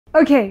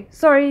Okay,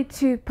 sorry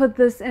to put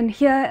this in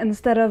here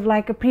instead of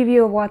like a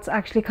preview of what's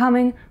actually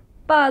coming,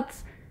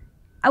 but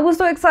I was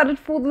so excited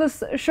for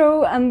this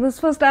show and this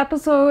first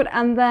episode,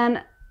 and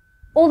then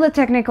all the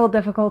technical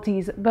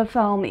difficulties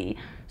befell me.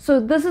 So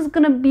this is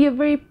gonna be a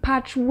very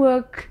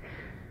patchwork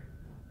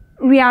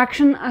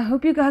reaction. I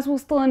hope you guys will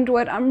still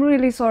enjoy it. I'm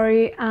really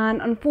sorry,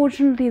 and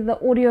unfortunately the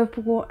audio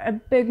for a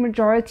big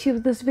majority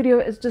of this video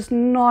is just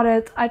not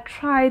it. I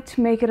tried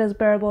to make it as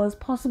bearable as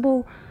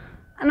possible,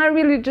 and I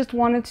really just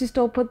wanted to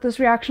still put this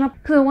reaction up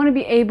because I want to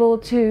be able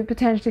to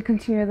potentially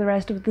continue the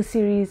rest of the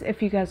series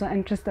if you guys are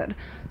interested.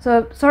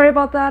 So sorry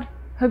about that.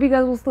 Hope you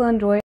guys will still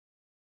enjoy.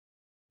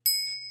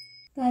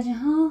 大家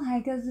好,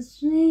 hi guys, it's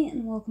Janine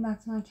and welcome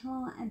back to my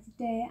channel, and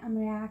today I'm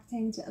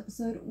reacting to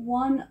episode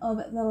 1 of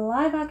the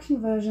live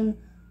action version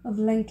of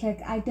Link.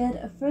 I did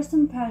a first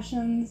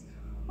impressions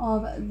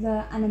of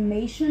the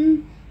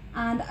animation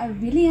and I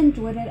really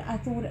enjoyed it. I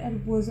thought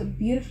it was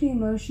beautifully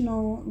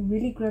emotional,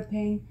 really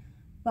gripping.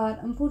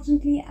 But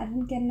unfortunately, I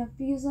didn't get enough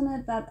views on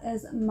it. That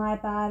is my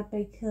bad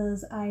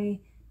because I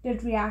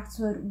did react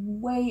to it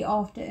way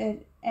after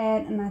it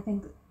aired, and I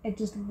think it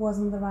just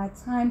wasn't the right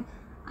time.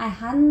 I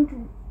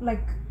hadn't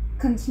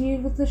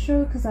continued with the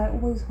show because I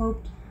always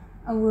hoped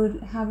I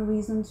would have a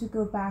reason to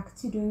go back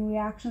to doing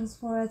reactions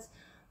for it.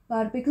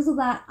 But because of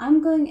that,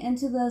 I'm going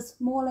into this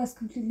more or less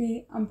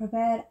completely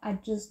unprepared. I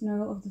just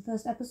know of the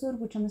first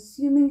episode, which I'm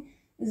assuming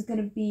is going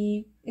to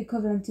be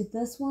equivalent to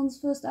this one's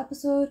first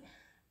episode.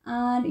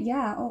 And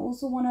yeah, I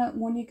also want to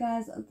warn you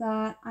guys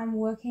that I'm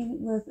working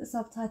with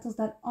subtitles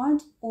that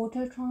aren't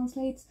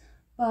auto-translates,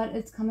 but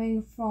it's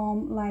coming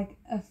from like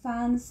a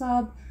fan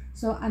sub,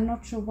 so I'm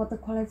not sure what the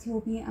quality will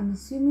be. I'm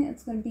assuming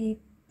it's going to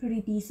be pretty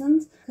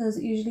decent because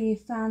usually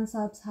fan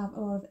subs have a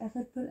lot of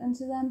effort put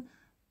into them,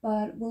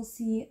 but we'll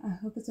see. I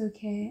hope it's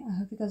okay. I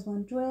hope you guys will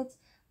enjoy it.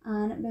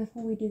 And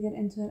before we do get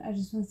into it, I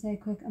just want to say a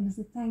quick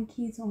massive thank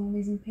you to all my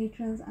amazing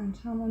patrons and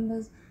channel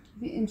members.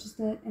 If you're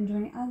interested in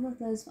joining either of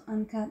those for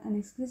uncut and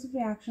exclusive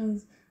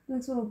reactions,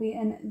 links will be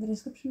in the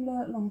description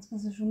below, along with my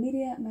social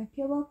media and my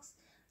PO box.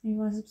 And if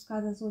you want to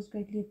subscribe, that's always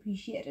greatly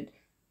appreciated.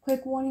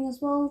 Quick warning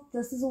as well,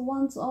 this is a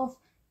once-off.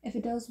 If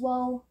it does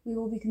well, we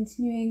will be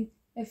continuing.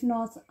 If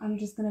not, I'm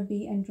just going to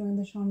be enjoying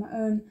the show on my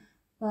own.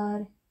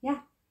 But yeah,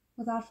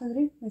 without further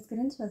ado, let's get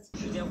into it.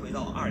 时间回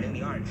到2002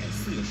年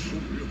4月15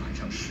日晚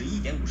上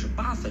11点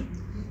58分，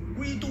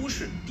归都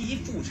市第一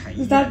妇产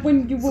医院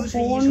资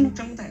深医生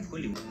张大夫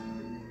刘。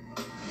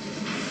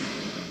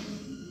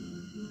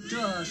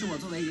这是我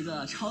作为一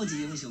个超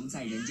级英雄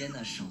在人间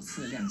的首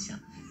次亮相。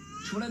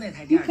除了那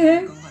台第二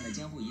天更换的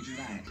监护仪之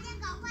外，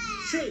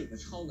这个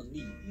超能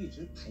力一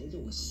直陪着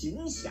我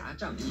行侠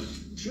仗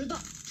义，直到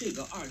这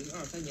个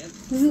2023年。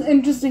This is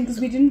interesting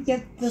because we didn't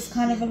get this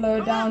kind of a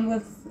lowdown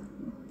with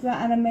the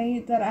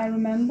anime that I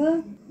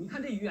remember. 你看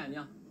这鱼眼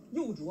睛，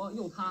又浊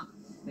又塌，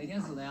哪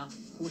天死的呀？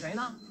唬谁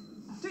呢？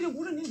这就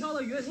不是您挑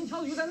的鱼，您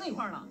挑的鱼在那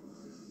块呢。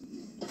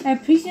 I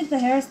appreciate the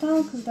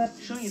hairstyle because that's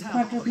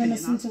quite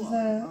reminiscent of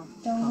the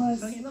donghas.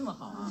 生意那么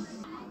好啊！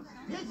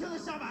别听他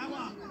瞎白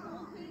话。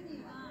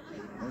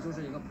我就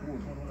是一个普普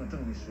通通的正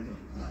义使者，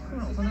碰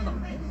上我算他倒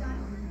霉。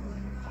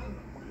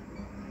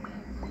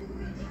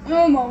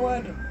Oh my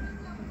word!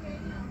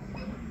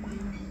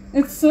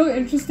 It's so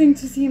interesting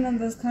to see him in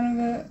this kind of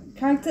a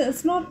character.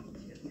 It's not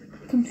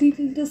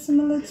completely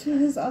dissimilar to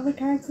his other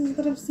characters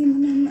that I've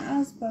seen him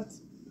as, but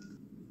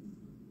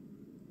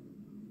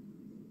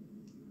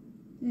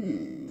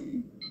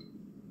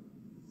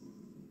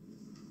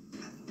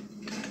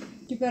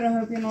you better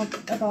hope you're not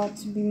about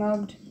to be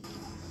mugged.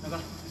 大哥，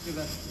这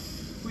个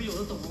龟有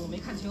的懂我没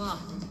看清啊，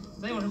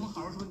咱有什么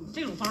好好说。你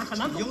这种方式很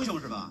难懂。英雄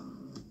是吧？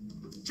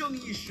正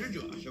义使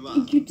者是吧？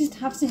 You just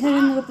have to hit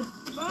him with the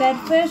dead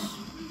fish,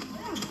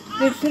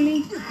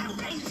 literally.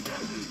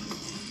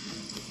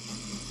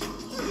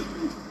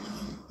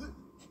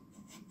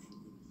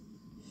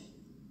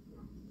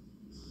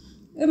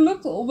 It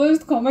looks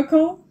almost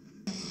comical.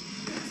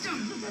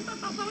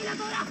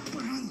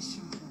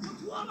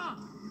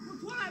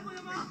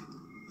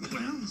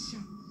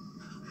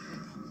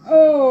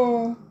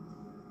 Oh,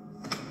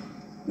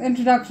 the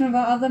introduction of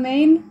our other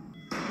main.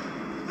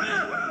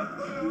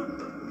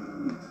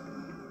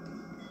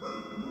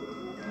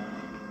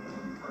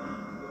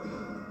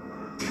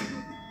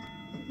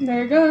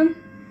 There you go.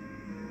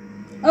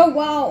 Oh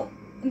wow,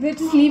 they're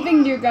just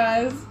leaving you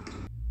guys.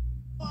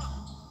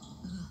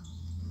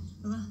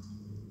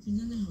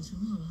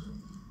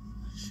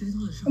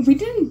 We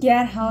didn't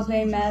get how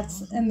they met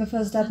in the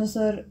first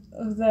episode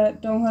of the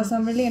donghua, so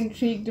I'm really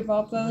intrigued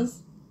about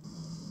this.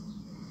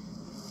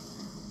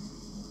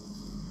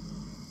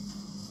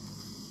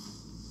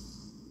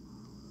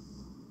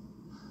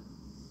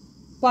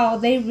 Wow,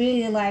 they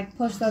really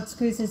push that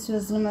scooter to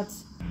its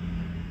limits.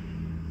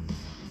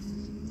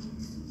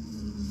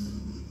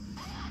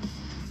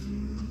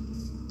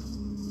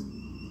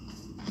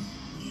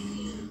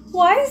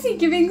 Why is he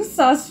giving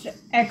such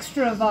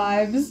extra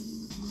vibes?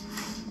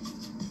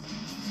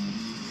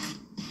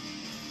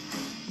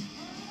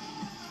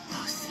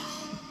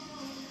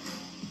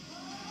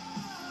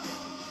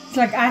 It's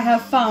like I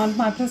have found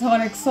my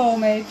platonic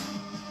soulmate.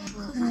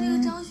 可是这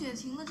个张雪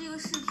婷的这个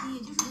视频，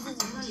也就是自己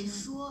在那里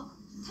说，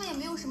她也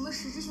没有什么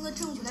实质性的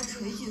证据来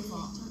锤举风。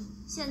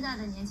现在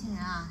的年轻人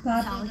啊，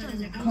找个正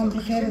经工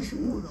作真是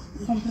不容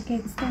易。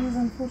Complicates things,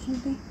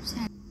 unfortunately.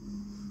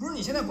 不是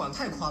你现在管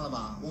太宽了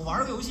吧？我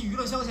玩个游戏娱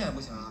乐消遣也不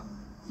行啊？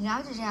你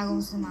了解这家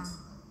公司吗？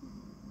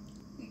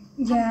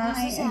 Yeah, 他们公司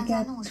I 现在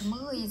在 get 弄什么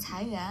恶意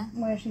裁员？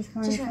 where she's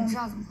这 coming 事你知 from.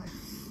 道怎么回事？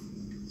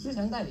之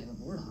前代理的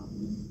不是他，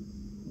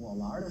我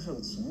玩的是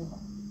个情怀。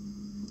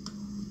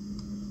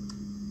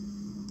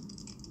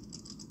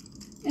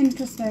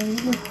 Interesting.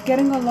 We're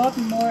getting a lot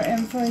more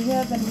info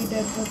here than we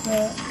did with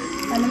the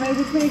anime,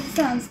 which makes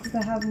sense because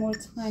they have more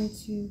time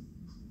to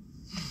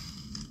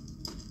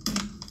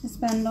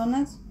spend on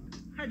it.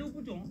 菜都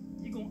不种，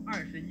一共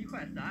21.3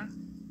块。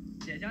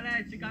接下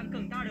来去干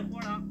更大的活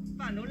了，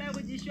饭都来不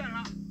及选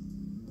了。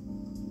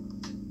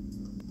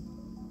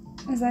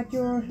 Is that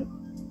your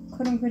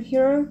quote-unquote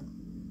hero?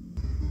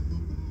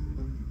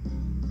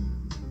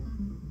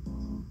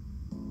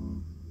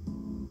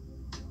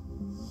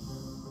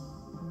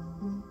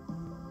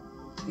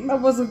 That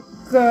was a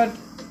good,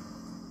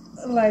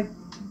 like,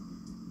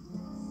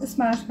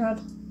 smash cut.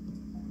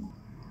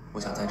 我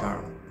想在这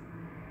儿了。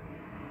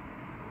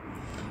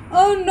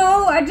 Oh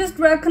no, I just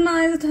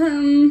recognized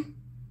him.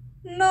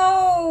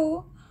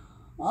 No.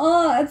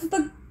 Oh, it's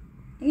the,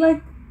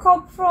 like,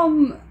 cop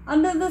from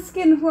Under the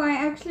Skin who I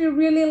actually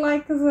really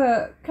like as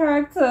a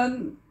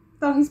character.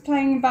 Though he's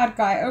playing a bad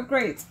guy. Oh,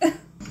 great.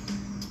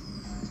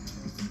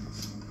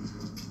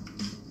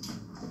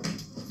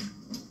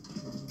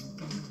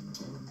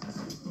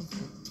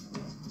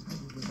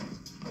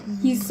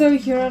 He's so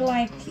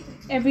hero-like,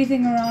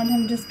 everything around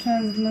him just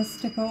turns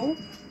mystical.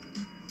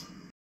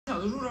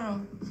 小就住这儿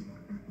啊。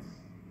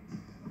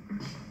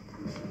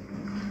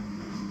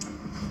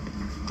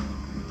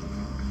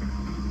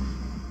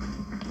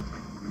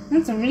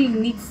 That's a really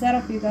neat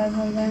setup you guys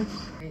have there.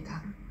 可以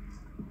看。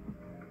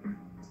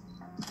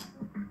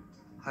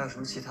还有什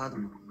么其他的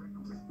吗？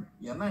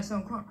也卖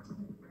相框。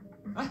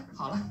哎，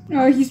好了。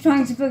 Oh, he's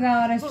trying to figure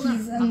out if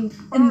he's in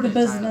the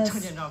business,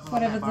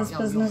 whatever this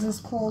business is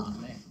called.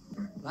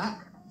 来，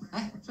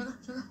哎，帅哥，看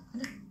这，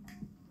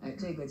哎，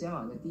这个肩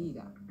膀再低一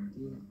点，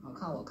低一点。好，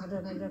看我，看这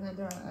儿，看这儿，看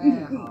这儿。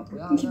哎，好，不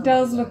要。He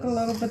does look a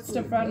little bit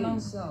stiff right now.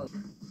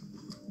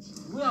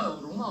 不要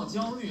有容貌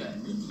焦虑，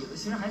你底子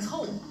其实还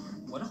凑合。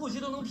我这后期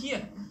都能 P，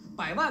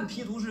 100万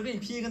P 图师给你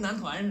P 一个男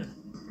团似的。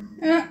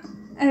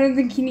I don't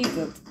think he needs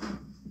it.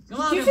 行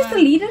吗？ Did you just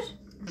delete it?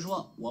 是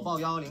说我报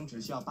110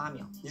只需要8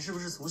秒你是不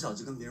是从小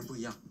就跟别人不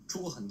一样，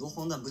出过很多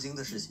荒诞不经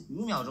的事情？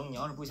 ，5秒钟你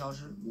要是不消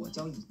失，我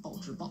将以暴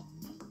制暴。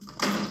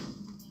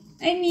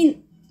 I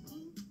mean,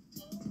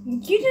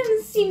 you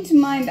didn't seem to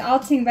mind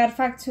outing that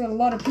fact to a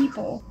lot of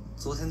people.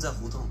 昨天在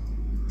胡同，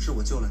是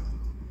我救了你。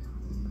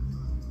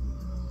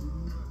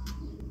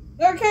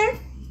 Okay.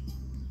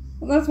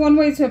 Well, that's one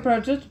way to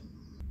approach it.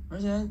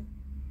 而且，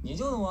你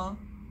救的我。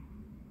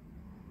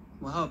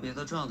我还有别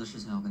的重要的事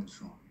情要跟你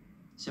说，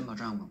先把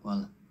账馆关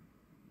了。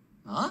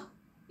啊？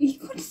 You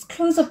could just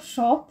close up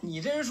shop.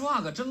 你这人说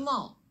话可真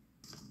冒。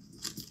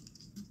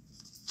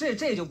这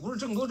就不是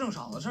挣多挣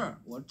少的事儿，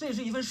我这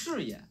是一份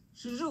事业，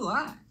是热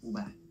爱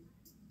，500。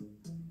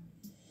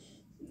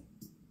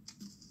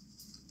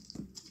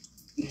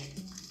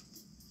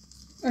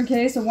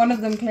 Okay, so one of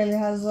them clearly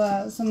has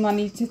some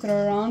money to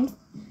throw around.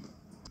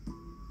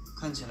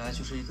 看起来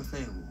就是一个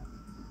废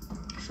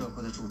物，社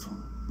会的蛀虫，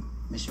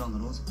没希望的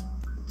啰嗦。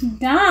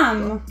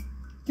 Damn,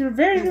 you're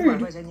very 500 rude.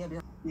 块钱你也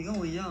别。你跟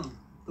我一样，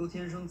都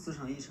天生磁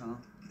场异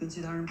常，跟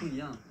其他人不一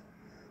样，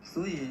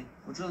所以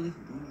我知道你很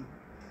多秘密。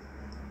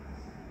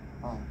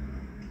哦。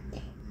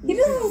 He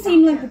doesn't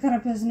seem like the kind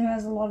of person who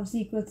has a lot of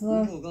secrets, 如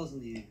though. 果我告诉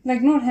你，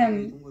 Like, not 可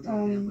以 him. 通过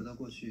照片回到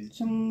过去，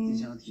你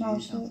想要体验一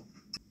下吗？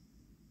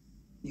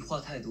你话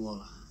太多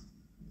了，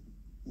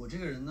我这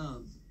个人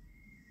呢，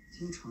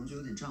听长就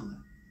有点障碍，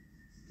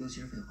尤其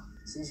是废话。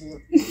心虚了。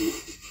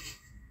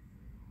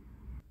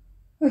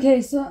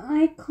 Okay, so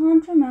I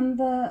can't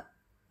remember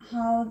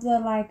how the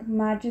like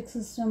magic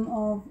system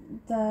of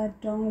the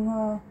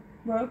donghua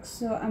works,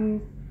 so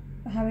I'm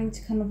having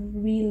to kind of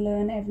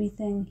relearn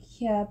everything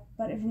here.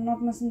 But if I'm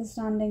not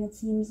misunderstanding, it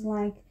seems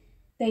like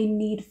they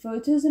need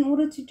photos in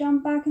order to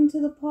jump back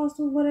into the past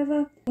or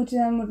whatever, which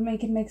then would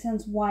make it make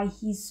sense why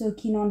he's so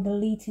keen on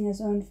deleting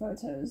his own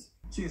photos.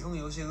 飓风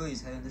游戏恶意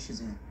裁员的事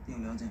件，你有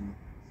了解吗？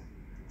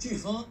飓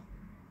风，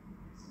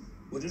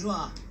我直说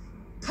啊，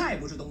太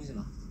不是东西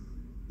了，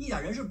一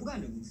点人事不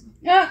干这公司。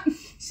 Ah,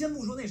 先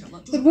不说那什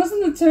么， it wasn't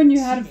the tone you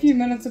had a few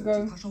minutes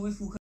ago. 他稍微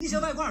复刻一些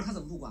外挂，他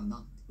怎么不管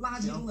呢？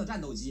垃圾中的战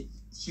斗机，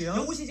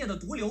游戏界的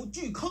毒瘤，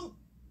巨坑。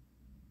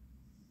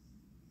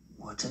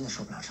我真的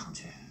受不了长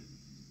句。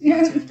既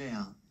然这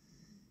样，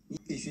你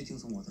必须听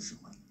从我的指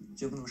挥，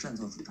绝不能擅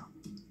作主张。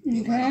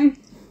明白了。 Okay.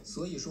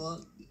 所以说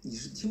你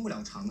是听不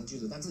了长的句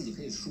子，但自己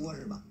可以说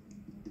是吧？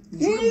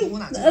你说这么多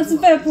哪记 That's a 住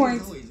fair 啊？ point.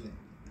 最后一句。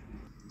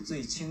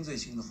最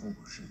轻的后果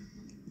是，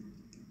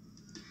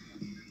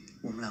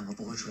我们两个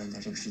不会出现在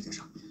这个世界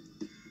上。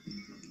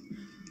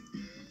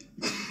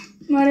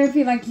Why do I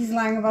feel like he's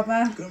lying about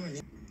that? 哥们儿，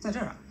你在这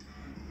儿啊？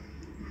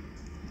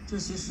这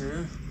其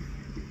实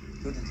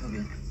有点特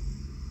别。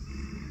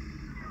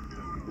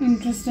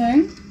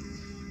Interesting.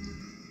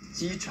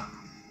 机长，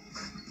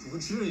不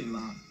至于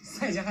吧？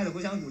赛前还得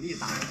互相鼓励，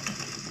打。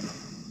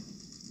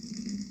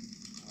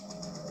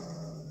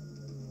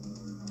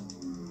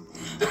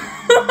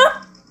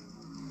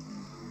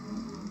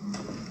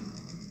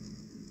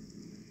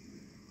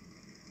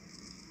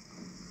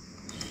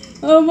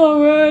Oh my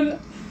word.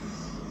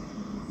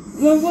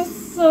 That was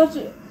such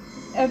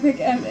epic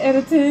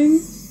editing.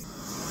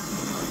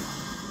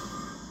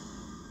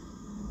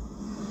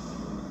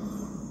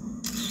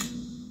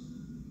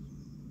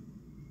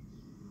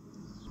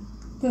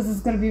 This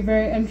is gonna be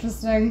very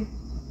interesting.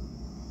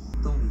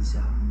 动一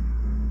下，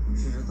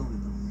试着动一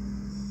动。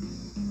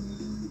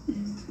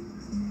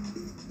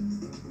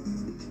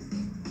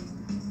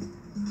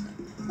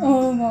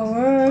 Oh my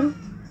word.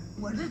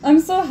 I'm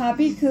so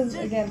happy because,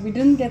 again, we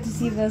didn't get to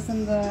see this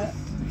in the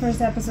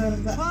first episode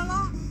of the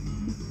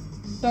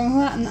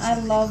Donghua, and I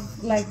love,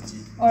 like,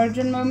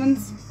 origin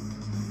moments.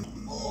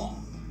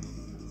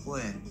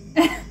 会，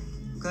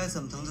该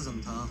怎么疼就怎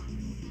么疼，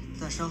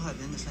但伤害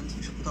别人的身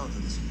体是不道德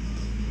的行为。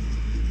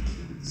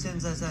现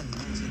在在你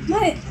面前，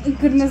 My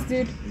goodness,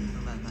 dude.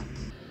 能外卖。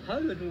还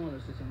有一个重要的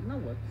事情，那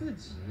我自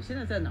己现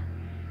在在哪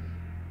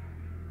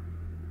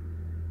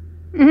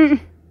儿？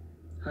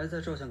还在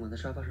照相馆的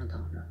沙发上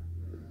躺着。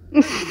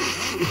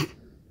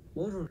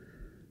某种，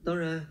当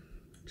然，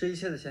这一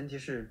切的前提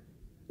是，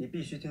你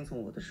必须听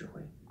从我的指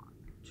挥，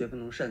绝不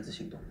能擅自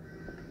行动。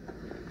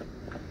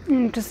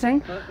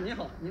 Interesting. 你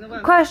好，您的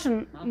外卖。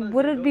 Question,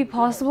 would it be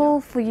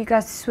possible for you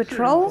guys to switch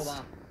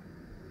roles?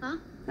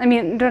 I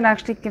mean, don't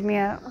actually give me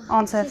an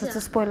answer if it's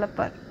a spoiler,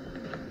 but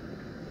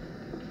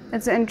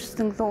it's an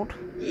interesting thought.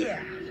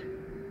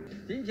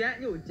 今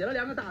天又接了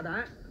2个大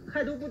单，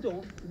还都不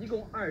中，一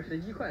共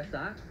21块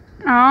3。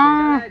 接 Ah,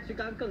 下来去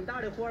干更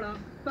大的活了，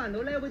饭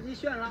都来不及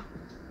选了。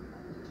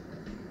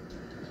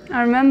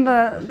 I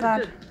remember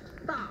that.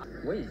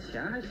 我以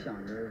前还想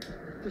着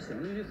不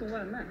行就去送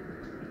外卖，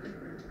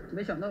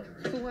没想到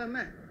送外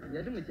卖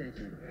也这么艰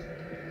辛。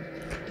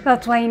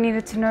 That's why you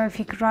needed to know if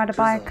he could ride a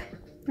bike.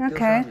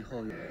 Okay.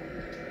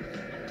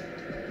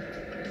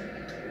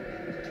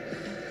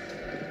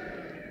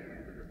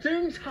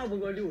 真差不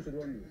多60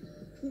多米，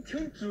你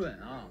挺准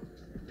啊。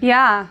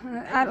 Yeah,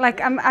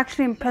 I'm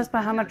actually impressed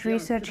by how much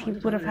research he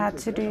would have had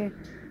to do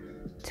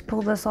to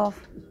pull this off.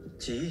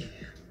 几亿，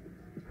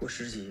或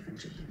10几亿分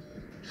之一。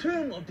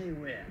这么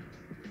濒危？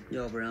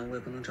要不然我也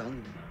不能找你。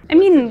 I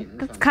mean,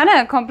 that's kind of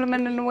a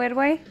compliment in a weird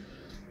way.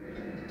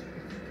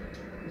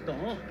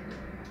 懂，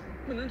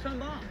不能穿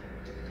帮。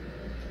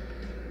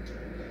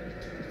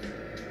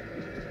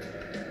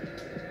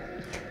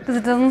 Because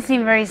it doesn't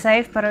seem very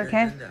safe, but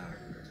okay. 认真点儿，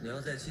你要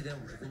在7点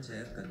50分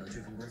前赶到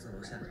飓风公司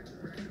楼下。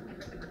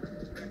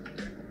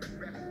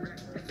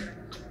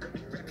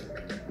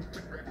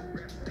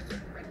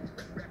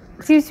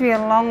 Seems to be a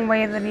long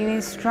way that he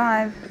needs to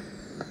drive.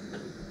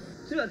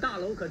 这大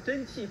楼可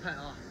真气派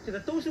啊！这个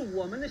都是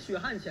我们的血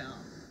汗钱啊！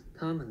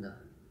他们的，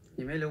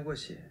你没流过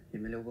血，也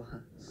没流过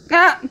汗。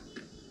 Ah!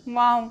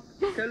 Wow.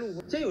 该路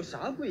过，这有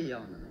啥不一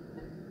样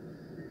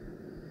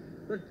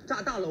的？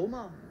炸大楼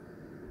吗？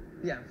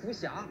蝙蝠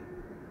侠，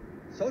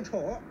小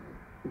丑。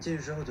你进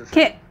去之后就知道。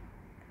 Kit,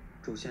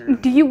 主线任务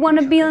do you want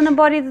to be in a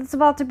body that's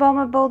about to bomb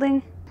a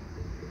building?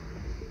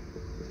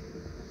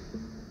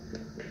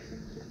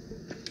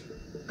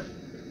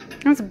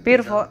 That's a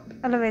beautiful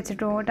elevator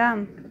door,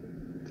 damn.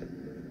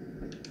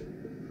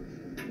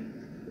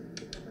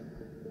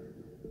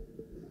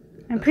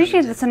 I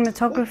appreciate the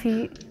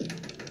cinematography.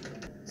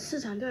 市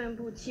场调研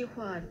部计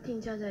划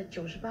定价在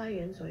98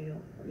元左右。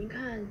您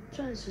看，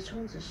钻石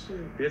充值是？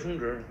别充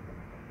值了，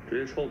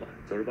直接抽吧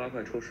，98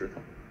块抽10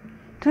套。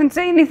 Don't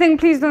say anything,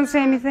 please don't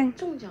say anything.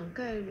 中奖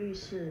概率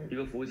是？一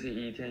个服务器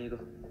1天1个。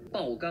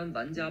爆肝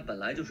玩家本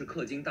来就是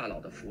氪金大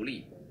佬的福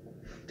利，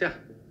这样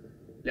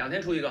，2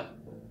天出1个。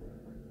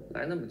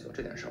来那么久，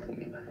这点事儿不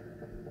明白。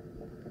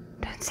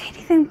 Don't say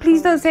anything,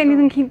 please don't say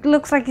anything. He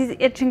looks like he's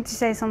itching to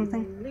say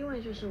something. 另外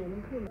就是我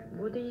们部门，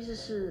我的意思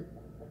是，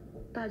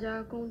大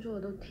家工作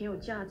都挺有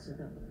价值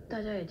的，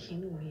大家也挺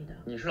努力的。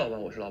你是老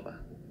板，我是老板。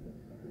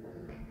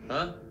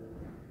啊？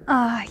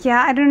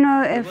 Yeah, I don't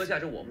know 有 if 没有价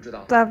值我不知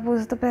道。 that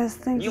was the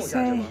best thing 你 to 有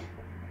价值 say. 吗？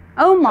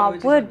 Oh my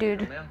word,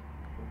 dude.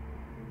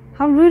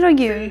 How rude are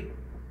you?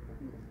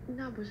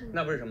 那不是？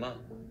那不是什么？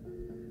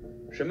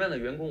什么样的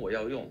员工我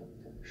要用，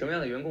什么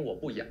样的员工我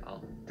不养，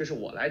这是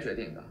我来决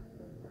定的。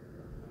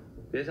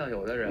别像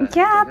有的人。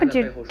Yeah, but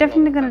you're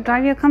definitely gonna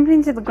drive your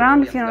company to the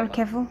ground if you're not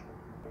careful.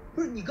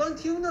 不是你刚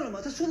听到了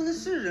吗？他说的那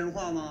是人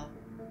话吗？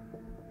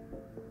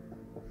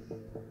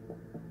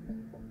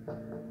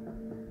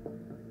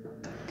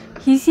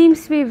 He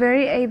seems to be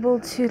very able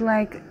to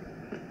like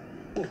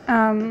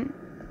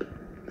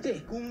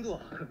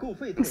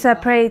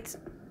separate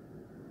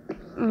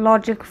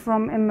logic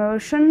from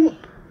emotion.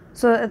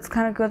 So it's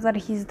kind of good that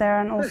he's there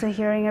and also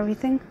hearing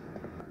everything.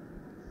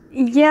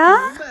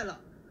 Yeah?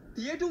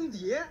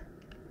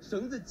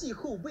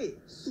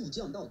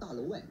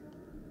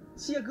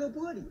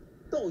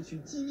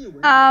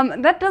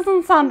 That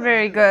doesn't sound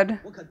very good.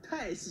 我可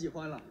太喜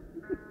欢了。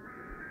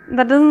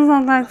 That doesn't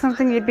sound like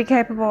something you'd be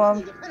capable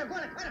of. 快点，快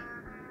点，快点！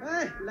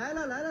哎，来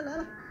了，来了，来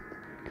了！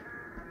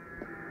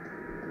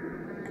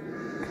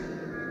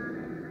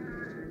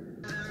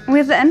 We're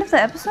at the end of the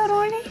episode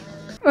already?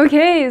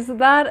 Okay, so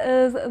that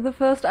is the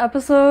first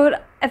episode.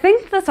 I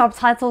think the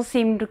subtitles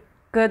seemed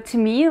good to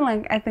me.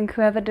 Like, I think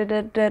whoever did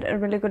it did a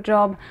really good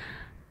job.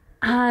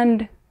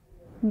 And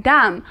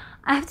damn,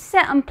 I have to say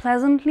I'm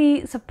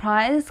pleasantly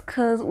surprised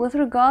because with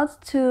regards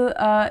to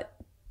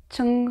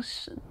Cheng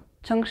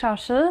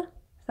Xiaoshi, is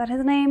that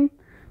his name?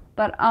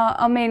 But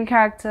our main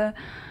character,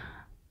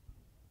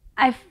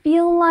 I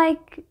feel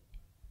like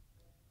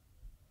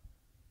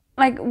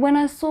when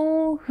I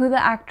saw who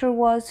the actor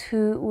was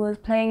who was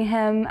playing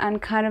him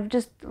and kind of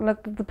just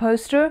looked at the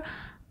poster,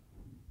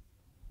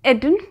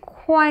 it didn't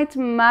quite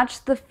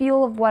match the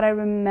feel of what I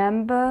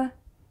remember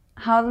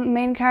how the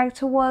main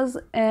character was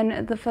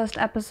in the first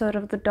episode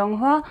of the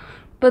Donghua.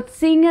 But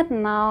seeing it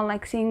now,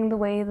 like seeing the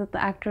way that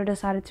the actor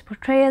decided to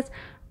portray it,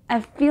 I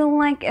feel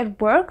like it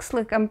works.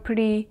 Like, I'm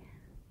pretty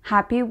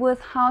happy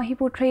with how he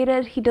portrayed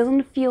it. He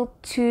doesn't feel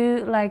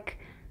too like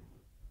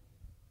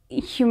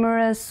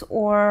humorous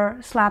or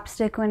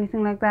slapstick or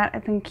anything like that. I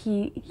think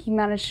he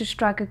managed to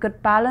strike a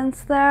good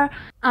balance there.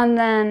 And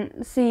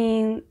then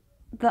seeing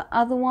the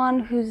other one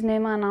whose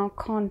name I now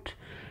can't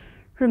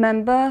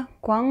remember,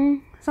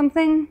 Guang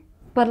something,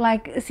 but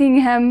like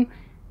seeing him,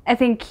 I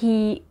think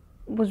he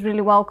was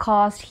really well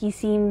cast. He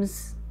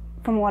seems,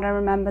 from what I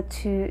remember,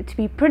 to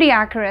be pretty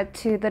accurate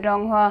to the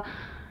Donghua.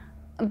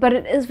 But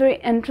it is very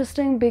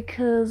interesting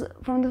because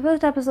from the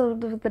first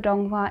episode of the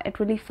Donghua, it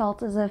really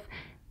felt as if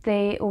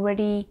they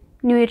already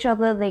knew each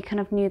other. They kind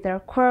of knew their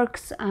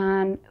quirks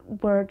and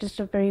were just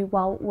a very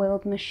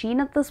well-oiled machine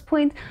at this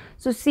point.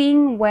 So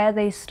seeing where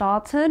they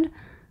started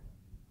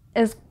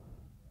is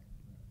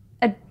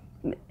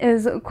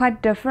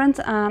quite different,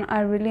 and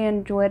I really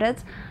enjoyed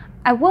it.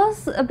 I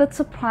was a bit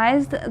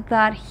surprised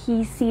that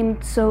he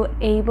seemed so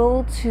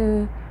able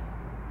to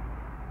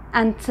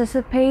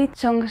anticipate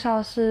Cheng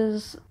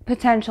Xiaoshi's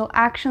potential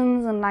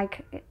actions and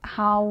like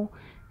how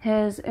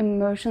his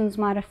emotions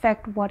might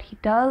affect what he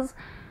does.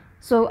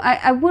 So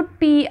I would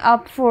be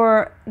up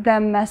for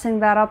them messing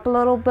that up a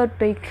little bit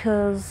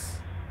because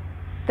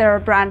they're a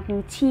brand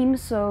new team,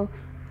 so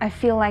I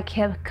feel like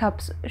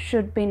hiccups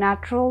should be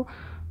natural.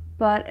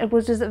 But it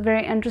was just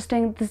very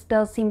interesting. This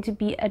does seem to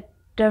be a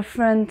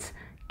different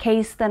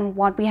case than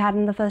what we had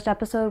in the first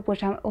episode,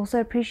 which I also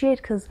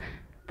appreciate because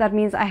that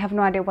means I have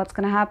no idea what's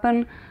gonna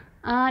happen.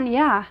 And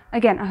yeah,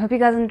 again, I hope you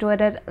guys enjoyed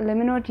it. Let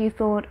me know what you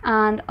thought,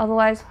 and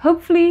otherwise,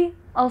 hopefully,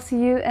 I'll see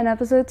you in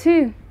episode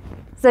 2.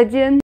 再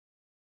见.